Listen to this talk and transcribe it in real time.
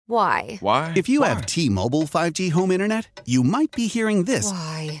Why? Why? If you have T-Mobile 5G home internet, you might be hearing this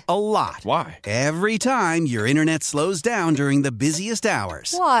Why? a lot. Why? Every time your internet slows down during the busiest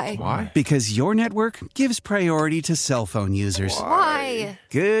hours. Why? Why? Because your network gives priority to cell phone users. Why?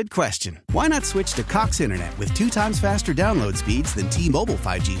 Good question. Why not switch to Cox Internet with 2 times faster download speeds than T-Mobile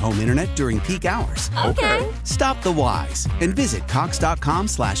 5G home internet during peak hours? Okay. Stop the whys and visit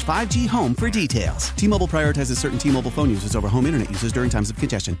cox.com/5G home for details. T-Mobile prioritizes certain T-Mobile phone users over home internet users during times of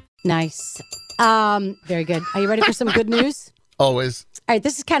congestion. Nice. Very good. Are you ready for some good news? Always. All right,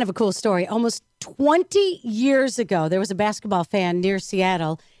 this is kind of a cool story. Almost 20 years ago, there was a basketball fan near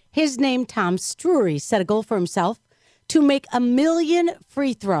Seattle. His name, Tom Strury, set a goal for himself to make 1 million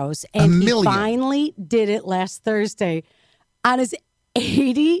free throws. And he finally did it last Thursday on his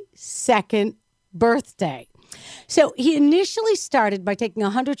 82nd birthday. So he initially started by taking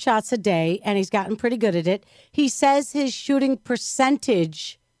 100 shots a day, and he's gotten pretty good at it. He says his shooting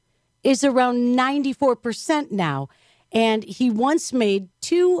percentage is around 94% now. And he once made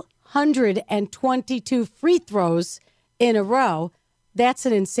 222 free throws in a row. That's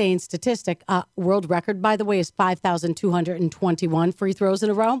an insane statistic. World record, by the way, is 5,221 free throws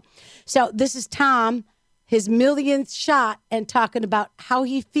in a row. So this is Tom, his millionth shot, and talking about how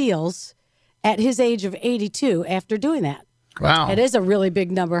he feels at his age of 82 after doing that. Wow. It is a really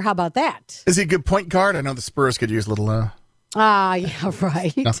big number. How about that? Is he a good point guard? I know the Spurs could use a little... yeah,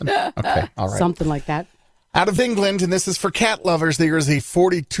 right. Nothing? Okay, all right. Something like that. Out of England, and this is for cat lovers, there is a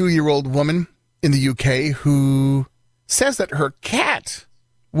 42-year-old woman in the UK who says that her cat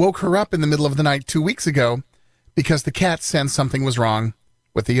woke her up in the middle of the night 2 weeks ago because the cat sensed something was wrong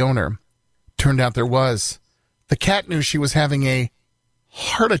with the owner. Turned out there was. The cat knew she was having a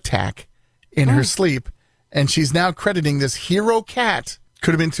heart attack in her sleep, and she's now crediting this hero cat.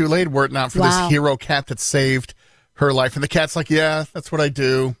 Could have been too late were it not for this hero cat that saved her life. And the cat's like, yeah, that's what I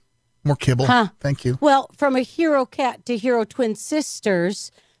do. More kibble. Thank you. Well, from a hero cat to hero twin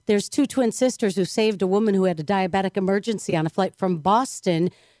sisters, there's 2 twin sisters who saved a woman who had a diabetic emergency on a flight from Boston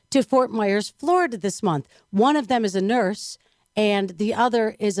to Fort Myers, Florida this month. One of them is a nurse, and the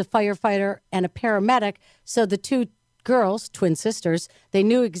other is a firefighter and a paramedic. So the 2 girls, twin sisters, they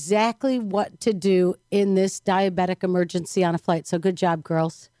knew exactly what to do in this diabetic emergency on a flight. So good job,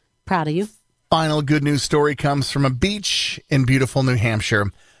 girls. Proud of you. Final good news story comes from a beach in beautiful New Hampshire.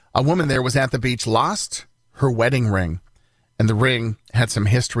 A woman there was at the beach, lost her wedding ring. And the ring had some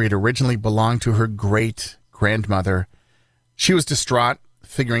history. It originally belonged to her great-grandmother. She was distraught,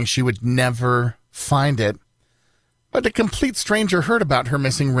 figuring she would never find it. But a complete stranger heard about her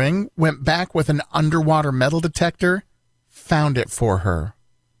missing ring, went back with an underwater metal detector, found it for her.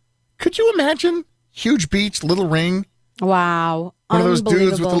 Could you imagine? Huge beach, little ring. Wow. One of those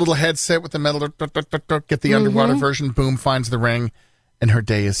dudes with the little headset with the metal, get the underwater version, boom, finds the ring, and her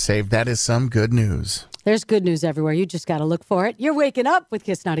day is saved. That is some good news. There's good news everywhere. You just got to look for it. You're waking up with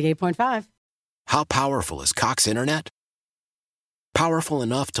Kiss 98.5. How powerful is Cox Internet? Powerful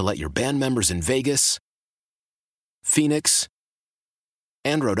enough to let your band members in Vegas, Phoenix,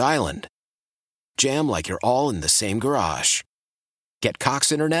 and Rhode Island jam like you're all in the same garage. Get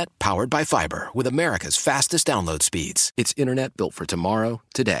Cox Internet powered by fiber with America's fastest download speeds. It's internet built for tomorrow,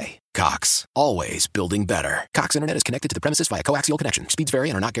 today. Cox, always building better. Cox Internet is connected to the premises via coaxial connection. Speeds vary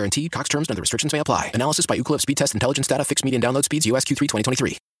and are not guaranteed. Cox terms and other restrictions may apply. Analysis by Ookla of Speed Test Intelligence Data. Fixed median download speeds. US Q3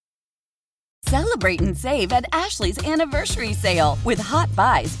 2023. Celebrate and save at Ashley's Anniversary Sale. With Hot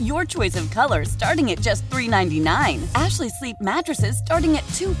Buys, your choice of colors starting at just $3.99. Ashley Sleep mattresses starting at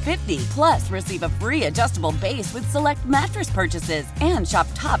 $2.50. Plus, receive a free adjustable base with select mattress purchases. And shop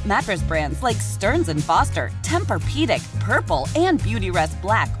top mattress brands like Stearns & Foster, Tempur-Pedic, Purple, and Beautyrest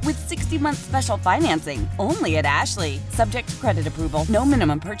Black with 60-month special financing. Only at Ashley. Subject to credit approval. No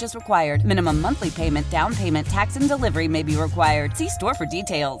minimum purchase required. Minimum monthly payment, down payment, tax, and delivery may be required. See store for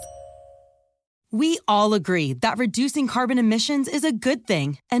details. We all agree that reducing carbon emissions is a good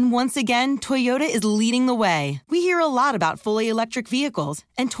thing. And once again, Toyota is leading the way. We hear a lot about fully electric vehicles,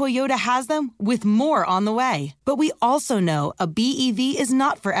 and Toyota has them with more on the way. But we also know a BEV is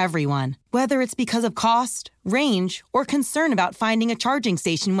not for everyone. Whether it's because of cost, range, or concern about finding a charging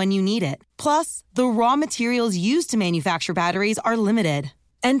station when you need it. Plus, the raw materials used to manufacture batteries are limited.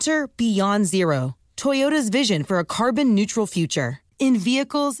 Enter Beyond Zero, Toyota's vision for a carbon-neutral future. In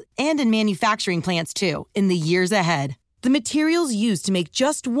vehicles and in manufacturing plants, too, in the years ahead. The materials used to make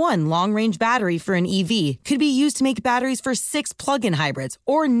just one long-range battery for an EV could be used to make batteries for 6 plug-in hybrids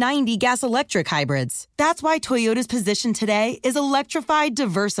or 90 gas-electric hybrids. That's why Toyota's position today is electrified,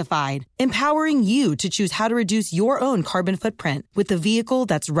 diversified, empowering you to choose how to reduce your own carbon footprint with the vehicle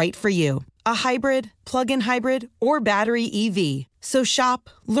that's right for you. A hybrid, plug-in hybrid, or battery EV. So shop,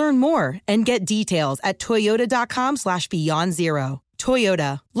 learn more, and get details at toyota.com/beyond zero.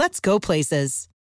 Toyota, let's go places.